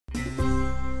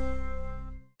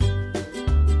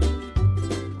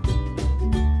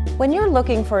When you're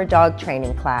looking for a dog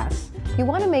training class, you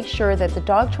want to make sure that the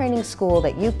dog training school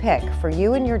that you pick for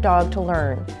you and your dog to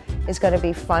learn is going to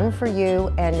be fun for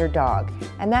you and your dog.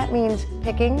 And that means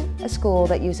picking a school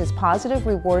that uses positive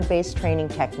reward-based training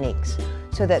techniques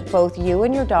so that both you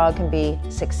and your dog can be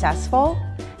successful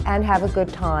and have a good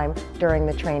time during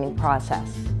the training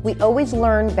process. We always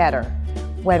learn better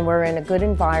when we're in a good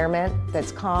environment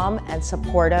that's calm and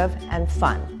supportive and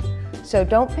fun. So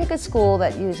don't pick a school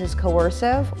that uses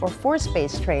coercive or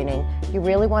force-based training. You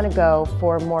really want to go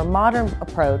for a more modern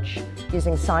approach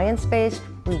using science-based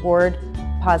reward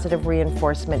positive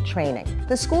reinforcement training.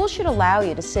 The school should allow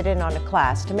you to sit in on a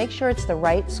class to make sure it's the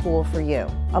right school for you.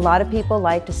 A lot of people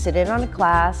like to sit in on a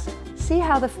class, see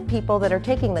how the people that are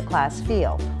taking the class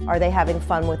feel. Are they having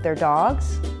fun with their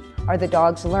dogs? Are the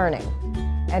dogs learning?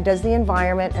 And does the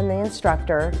environment and the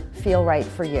instructor feel right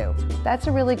for you? That's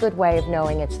a really good way of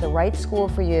knowing it's the right school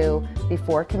for you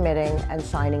before committing and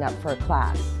signing up for a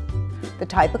class. The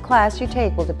type of class you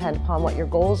take will depend upon what your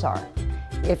goals are.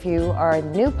 If you are a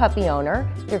new puppy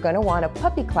owner, you're going to want a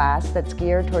puppy class that's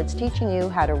geared towards teaching you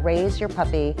how to raise your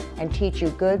puppy and teach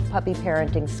you good puppy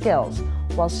parenting skills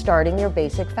while starting your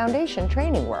basic foundation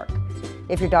training work.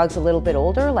 If your dog's a little bit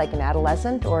older, like an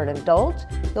adolescent or an adult,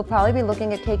 you'll probably be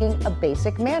looking at taking a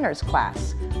basic manners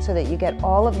class so that you get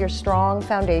all of your strong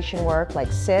foundation work like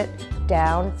sit,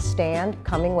 down, stand,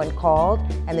 coming when called,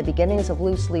 and the beginnings of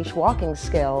loose leash walking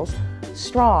skills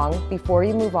strong before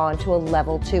you move on to a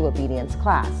level 2 obedience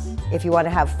class. If you want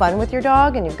to have fun with your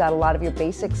dog and you've got a lot of your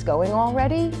basics going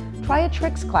already, try a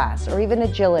tricks class or even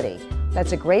agility.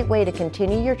 That's a great way to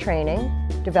continue your training,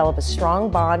 develop a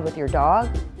strong bond with your dog,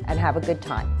 and have a good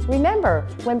time. Remember,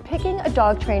 when picking a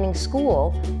dog training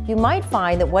school, you might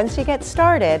find that once you get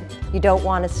started, you don't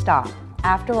want to stop.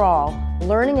 After all,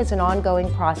 learning is an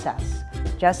ongoing process.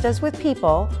 Just as with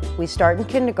people, we start in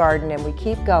kindergarten and we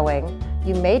keep going,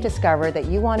 you may discover that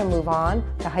you want to move on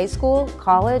to high school,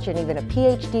 college, and even a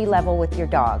PhD level with your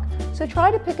dog. So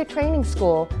try to pick a training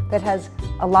school that has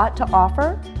a lot to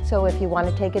offer, so if you want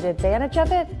to take advantage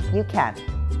of it, you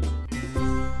can.